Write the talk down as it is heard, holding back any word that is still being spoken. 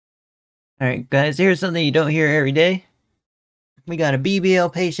Alright guys, here's something you don't hear every day. We got a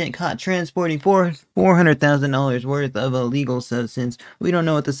BBL patient caught transporting $400,000 worth of illegal substance. We don't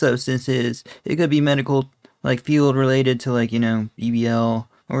know what the substance is. It could be medical, like field related to like, BBL,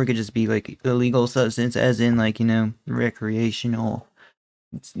 or it could just be like illegal substance as in like, recreational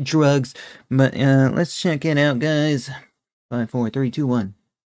drugs. But let's check it out, guys. 5, 4, 3, 2, 1.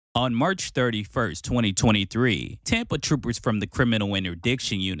 On March 31st, 2023, Tampa troopers from the Criminal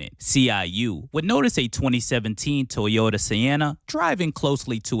Interdiction Unit, CIU, would notice a 2017 Toyota Sienna driving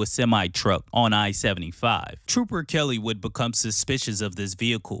closely to a semi-truck on I-75. Trooper Kelly would become suspicious of this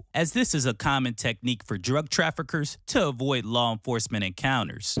vehicle, as this is a common technique for drug traffickers to avoid law enforcement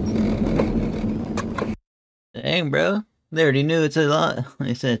encounters. Dang, bro. They already knew it's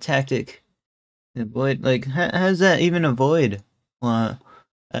a tactic. Avoid, like, how's that even avoid? Well,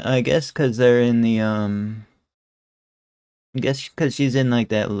 I guess because they're in the, I guess because she's in, like,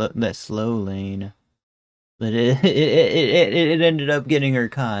 that slow lane. But it ended up getting her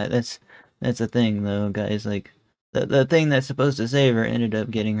caught. That's the thing, though, guys. Like, the thing that's supposed to save her ended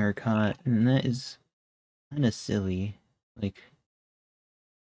up getting her caught. And that is kind of silly. Like,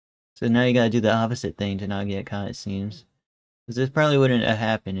 so now you gotta do the opposite thing to not get caught, it seems. Because this probably wouldn't have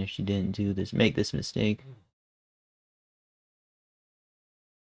happened if she didn't make this mistake.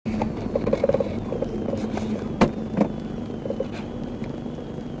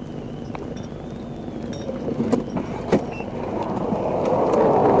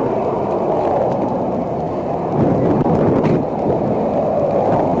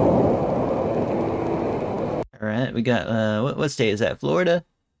 Alright, we got, what state is that? Florida?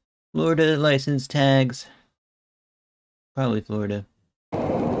 Florida license tags. Probably Florida.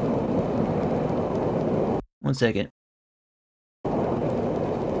 1 second.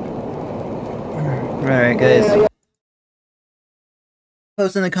 Alright, guys.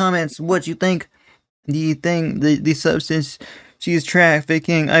 Post in the comments what you think. Do you think the substance she's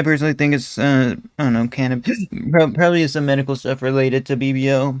trafficking? I personally think it's, I don't know, cannabis. Probably some medical stuff related to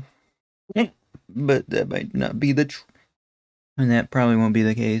BBL. But that might not be the truth. And that probably won't be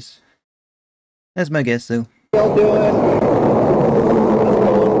the case. That's my guess, though.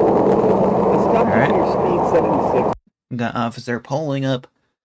 Alright. Got officer pulling up.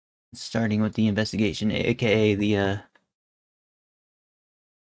 Starting with the investigation, aka the,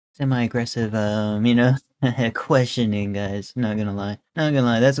 semi-aggressive, questioning, guys. Not gonna lie.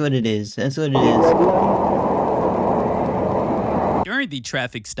 That's what it is. During the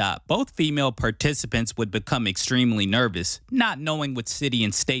traffic stop, both female participants would become extremely nervous, not knowing what city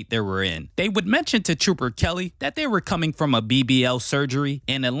and state they were in. They would mention to Trooper Kelly that they were coming from a BBL surgery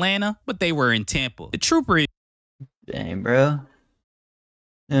in Atlanta, but they were in Tampa. The trooper... Dang, bro.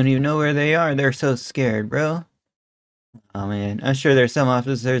 They don't even know where they are. They're so scared, bro. Oh, man. I'm sure there's some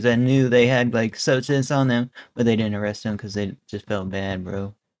officers that knew they had, like, substance on them, but they didn't arrest them because they just felt bad,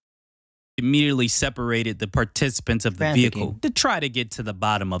 bro. Immediately separated the participants of the vehicle to try to get to the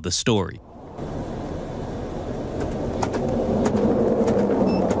bottom of the story.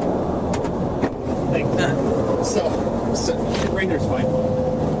 So right there's fine.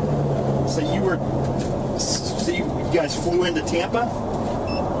 So you guys flew into Tampa?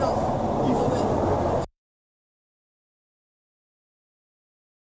 No.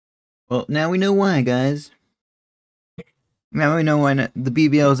 Well, now we know why, guys. Now we know why the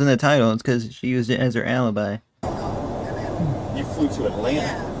BBL is in the title. It's because she used it as her alibi. You flew to Atlanta?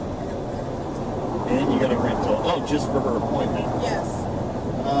 And you got a rental? Oh, just for her appointment? Yes.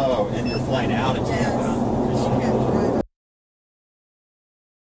 Oh, and you're flying out of Tampa?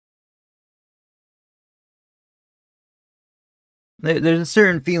 There's a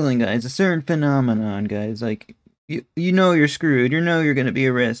certain feeling, guys. A certain phenomenon, guys. Like, you know you're screwed. You know you're gonna be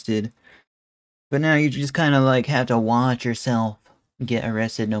arrested. But now you just kind of like have to watch yourself get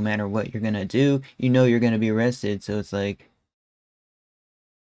arrested no matter what you're gonna do. You know you're gonna be arrested, so it's like...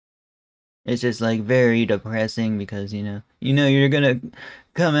 It's just like very depressing because, you know you're gonna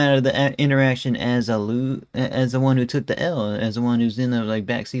come out of the interaction as the one who took the L, as the one who's in the like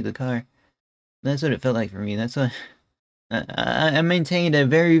backseat of the car. That's what it felt like for me. That's what... I maintained a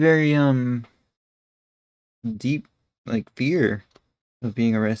very, very, deep, like, fear of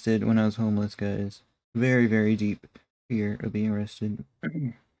being arrested when I was homeless, guys. Very, very deep fear of being arrested.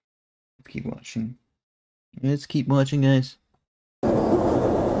 Let's keep watching. Let's keep watching, guys. If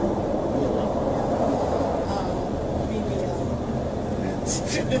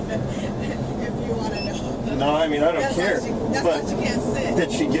you want to know. No, I mean, I don't care. That's but what you can't say.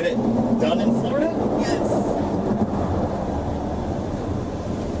 Did she get it done in Florida? Yes.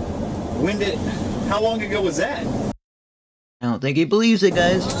 How long ago was that? I don't think he believes it,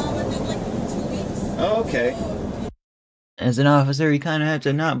 guys. Like Oh, okay. As an officer, you kind of have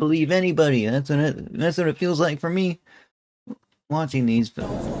to not believe anybody. That's what it feels like for me watching these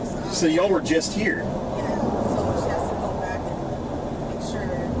films. So y'all were just here. Yeah, so she has to go back and make sure.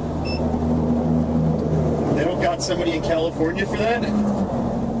 They don't got somebody in California for that?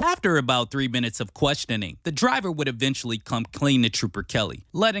 After about 3 minutes of questioning, the driver would eventually come clean to Trooper Kelly,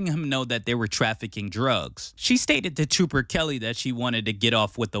 letting him know that they were trafficking drugs. She stated to Trooper Kelly that she wanted to get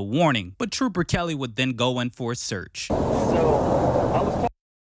off with a warning, but Trooper Kelly would then go in for a search.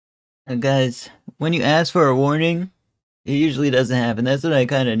 And guys, when you ask for a warning, it usually doesn't happen. That's what I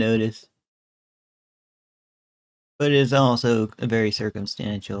kind of noticed. But it's also very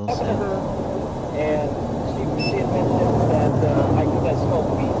circumstantial, so. And she had mentioned that I think I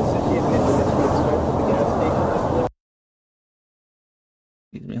smoked weed, so she had mentioned that she had smoked at the gas station.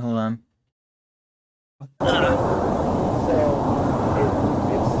 Excuse me, hold on. So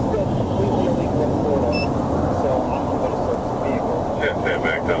it's still completely illegal in Florida. So I'm going to search the vehicle. Yeah, stand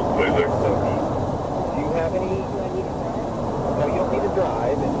back down, please. So do you have any? No, you don't need to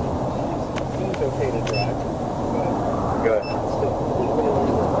drive. It seems okay to drive. Good. It's still completely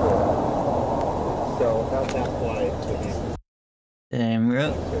illegal in Florida. So that's why it's the vehicle. Damn, bro.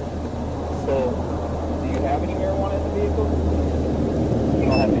 So, do you have any marijuana in the vehicle? You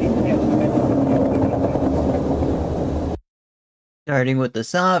don't have anything else to mention? Starting with the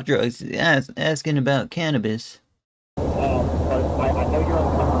soft drugs, asking about cannabis. But I know you're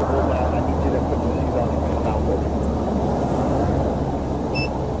uncomfortable, but I need you to put your shoes on and come out with me.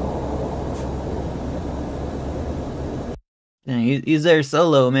 Dang, he's there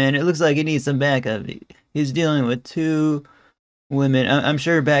solo, man. It looks like he needs some backup. He's dealing with 2 women. I'm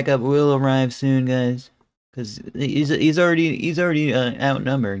sure backup will arrive soon, guys, because he's already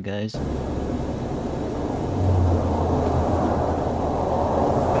outnumbered, guys.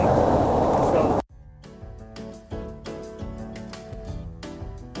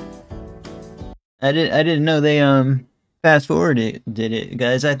 I didn't know they fast forwarded did it,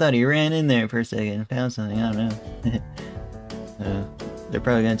 guys. I thought he ran in there for a second and found something. I don't know. They're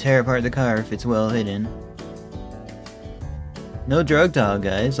probably gonna tear apart the car if it's well hidden. No drug talk,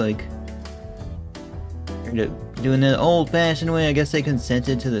 guys. Like, they're doing the old-fashioned way. I guess they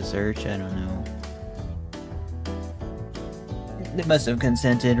consented to the search. I don't know. They must have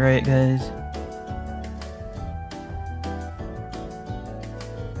consented, right, guys?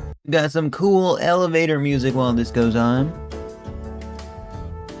 Got some cool elevator music while this goes on.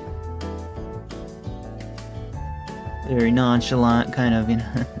 Very nonchalant, kind of, you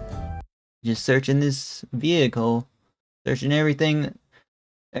know. Just searching this vehicle. Searching every single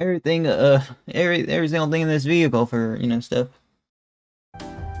thing in this vehicle for, you know, stuff.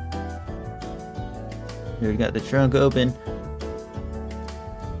 Here we got the trunk open.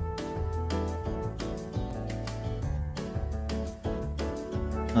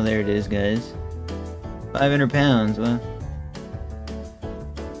 Oh, there it is, guys. 500 pounds, well.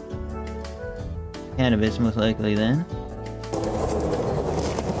 Cannabis, most likely, then.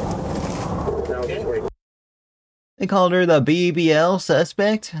 They called her the BBL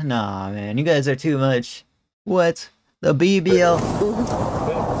suspect? Nah, man, you guys are too much. What? The BBL?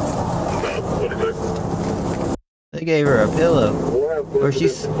 They gave her a pillow. Or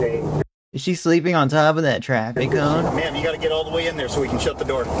is she sleeping on top of that traffic cone? Ma'am, you gotta get all the way in there so we can shut the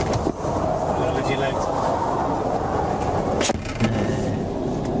door.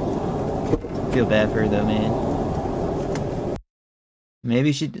 Feel bad for her though, man.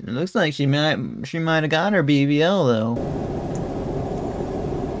 Maybe looks like she might have got her BBL though.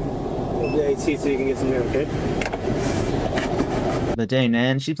 Yeah, so you can get some here, okay? But dang,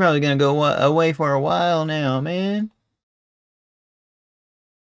 man, she's probably gonna go away for a while now, man.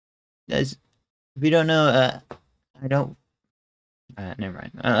 Guys, if you don't know, I don't. Never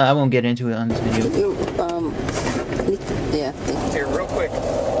mind. I won't get into it on this video. Yeah. Here, real quick.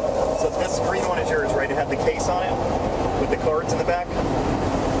 So this green one is yours, right? It had the case on it with the cards in the back.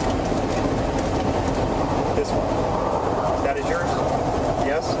 This one. That is yours?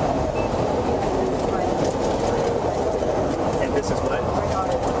 Yes? And this is what?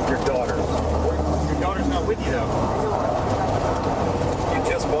 Your daughter's. Your daughter's not with you though. You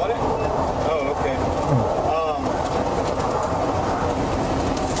just bought it? Oh, okay.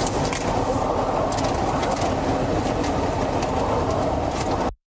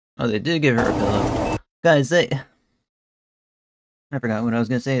 Oh, they did give her a pillow. Guys, I forgot what I was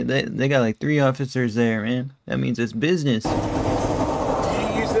gonna say. They got like 3 officers there, man. That means it's business. Do you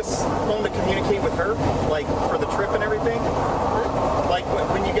use this phone to communicate with her? Like, for the trip and everything? Like,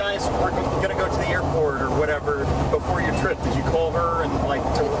 when you guys were gonna go to the airport or whatever, before your trip, did you call her and, like,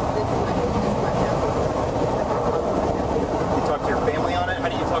 to...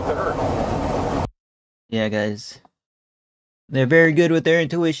 Yeah, guys. They're very good with their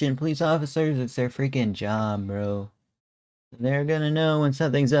intuition. Police officers, it's their freaking job, bro. They're gonna know when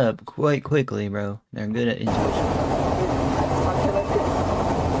something's up quite quickly, bro. They're good at intuition.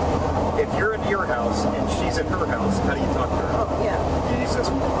 If you're at your house and she's at her house, how do you talk to her? Oh, yeah. You use this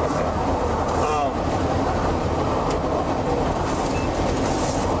one. Okay.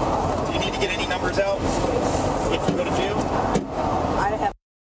 Do you need to get any numbers out if you go to jail? I have.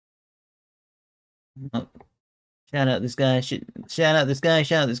 Oh. Shout out this guy. Shout out this guy.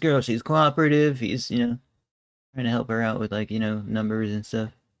 Shout out this girl. She's cooperative. He's, trying to help her out with, like, numbers and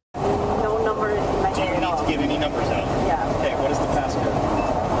stuff. No numbers in my Do you head at need all. to get any numbers out? Yeah. Okay, what is the passcode?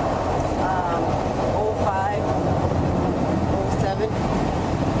 05, 07,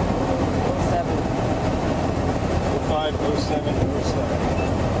 07. 050707.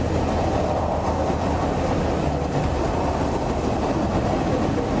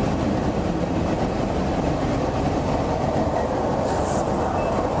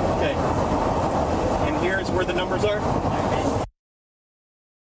 Okay. And here's where the numbers are?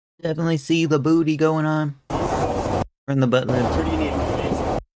 Definitely see the booty going on from the butt lift. Where do you need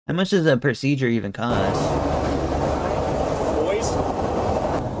them? How much does that procedure even cost? Boys?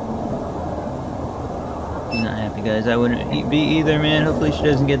 He's not happy, guys. I wouldn't be either, man. Hopefully she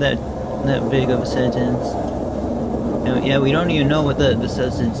doesn't get that big of a sentence. And yeah, we don't even know what the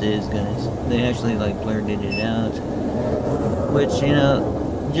substance is, guys. They actually, like, blurted it out. Which,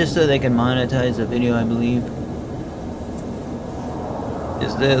 just so they can monetize the video, I believe.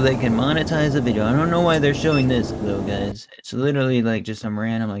 Just so they can monetize the video. I don't know why they're showing this, though, guys. It's literally, like, just some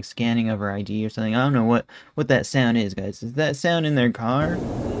random, like, scanning of her ID or something. I don't know what that sound is, guys. Is that sound in their car?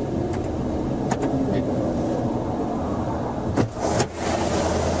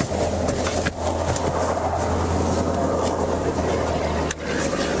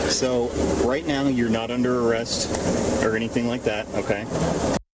 So, right now, you're not under arrest or anything like that, okay?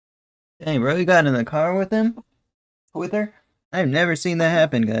 Dang, bro, you got in the car with him? With her? I've never seen that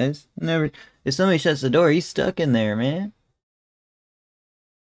happen, guys. Never. If somebody shuts the door, he's stuck in there, man.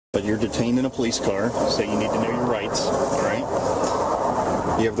 But you're detained in a police car, so you need to know your rights, alright?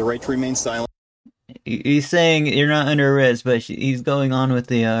 You have the right to remain silent. He's saying you're not under arrest, but he's going on with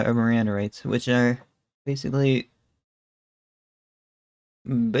the Miranda rights, which are basically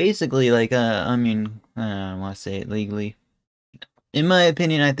like, I mean, I don't want to say it legally. In my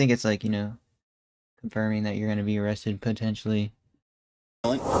opinion, I think it's like, confirming that you're going to be arrested potentially.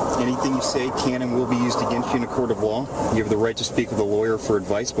 Anything you say can and will be used against you in a court of law. You have the right to speak with a lawyer for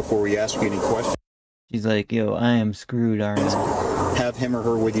advice before we ask you any questions. She's like, yo, I am screwed, aren't I? Have him or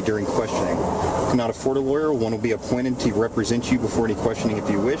her with you during questioning. Cannot afford a lawyer, one will be appointed to represent you before any questioning if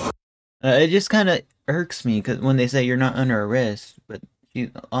you wish. It just kind of irks me because when they say you're not under arrest, but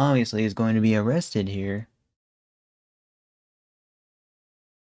she obviously is going to be arrested here.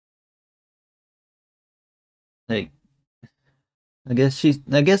 Like, I guess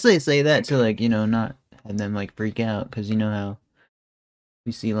they say that to, like, not have them, like, freak out, because you know how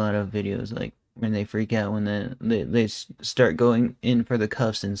we see a lot of videos, like, when they freak out when they start going in for the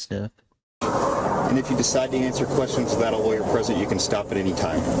cuffs and stuff. And if you decide to answer questions without a lawyer present, you can stop at any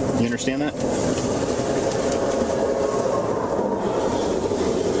time. You understand that?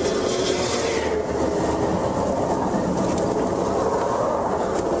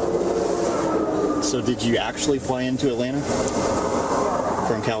 So did you actually fly into Atlanta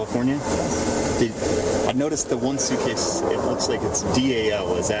from California? I noticed the one suitcase, it looks like it's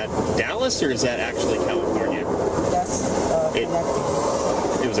DAL. Is that Dallas or is that actually California? That's connected.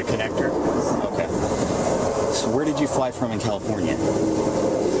 It was a connector? Okay. So where did you fly from in California?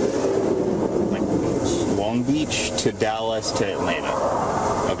 Like Long Beach to Dallas to Atlanta.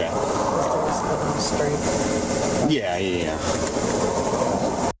 Okay. Straight. Yeah.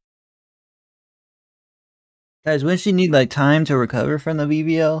 Guys, wouldn't she need, like, time to recover from the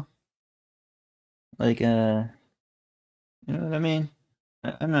BBL? Like, you know what I mean?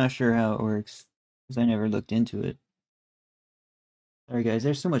 I'm not sure how it works, because I never looked into it. Sorry, guys,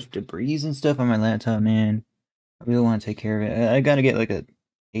 there's so much debris and stuff on my laptop, man. I really want to take care of it. I gotta get, like, a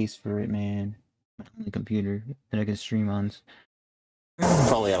case for it, man. My only computer that I can stream on.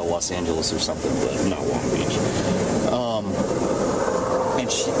 Probably out of Los Angeles or something, but not Long Beach. And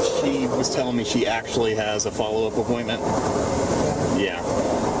she was telling me she actually has a follow-up appointment. Yeah.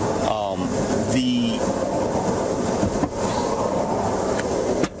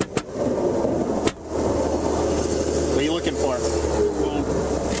 What are you looking for?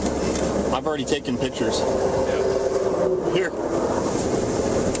 I've already taken pictures. Here.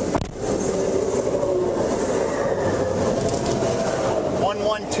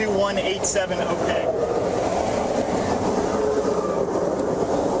 $112187. Okay.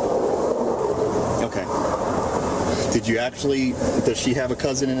 Did you actually? Does she have a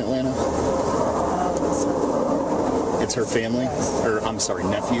cousin in Atlanta? It's her family, or I'm sorry,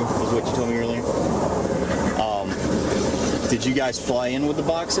 nephew, is what you told me earlier. Did you guys fly in with the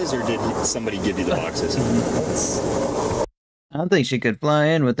boxes, or did somebody give you the boxes? I don't think she could fly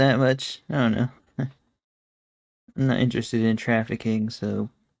in with that much. I don't know. I'm not interested in trafficking, so.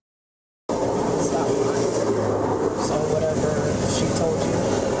 It's not mine. So whatever she told you.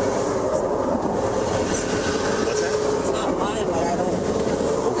 What's that? It's not mine, but I don't.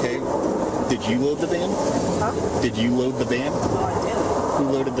 Okay. Did you load the van? Huh? Did you load the van? No, I didn't. Who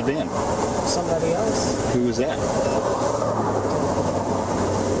loaded the van? Somebody else. Who was that?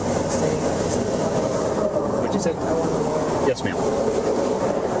 What'd you say? I want to know. Yes, ma'am.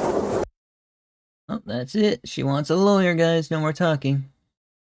 Oh, that's it. She wants a lawyer, guys. No more talking.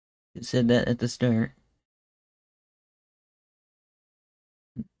 It said that at the start.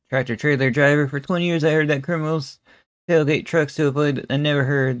 Tractor trailer driver for 20 years. I heard that criminals tailgate trucks to avoid. I never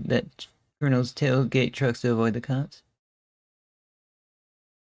heard that criminals tailgate trucks to avoid the cops.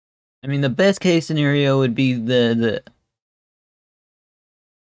 I mean, the best case scenario would be there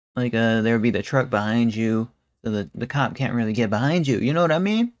would be the truck behind you, so the cop can't really get behind you. You know what I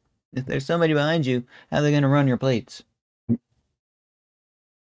mean? If there's somebody behind you, how are they gonna run your plates?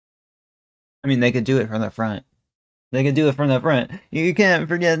 I mean, they could do it from the front. They could do it from the front. You can't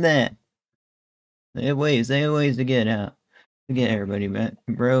forget that. They have ways to get out. To get everybody back,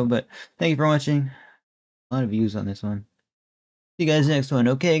 bro. But thank you for watching. A lot of views on this one. See you guys next one,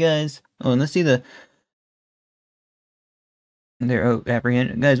 okay, guys? Oh, and let's see their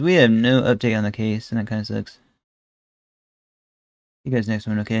apprehension. Guys, we have no update on the case, and that kind of sucks. See you guys next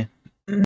one, okay?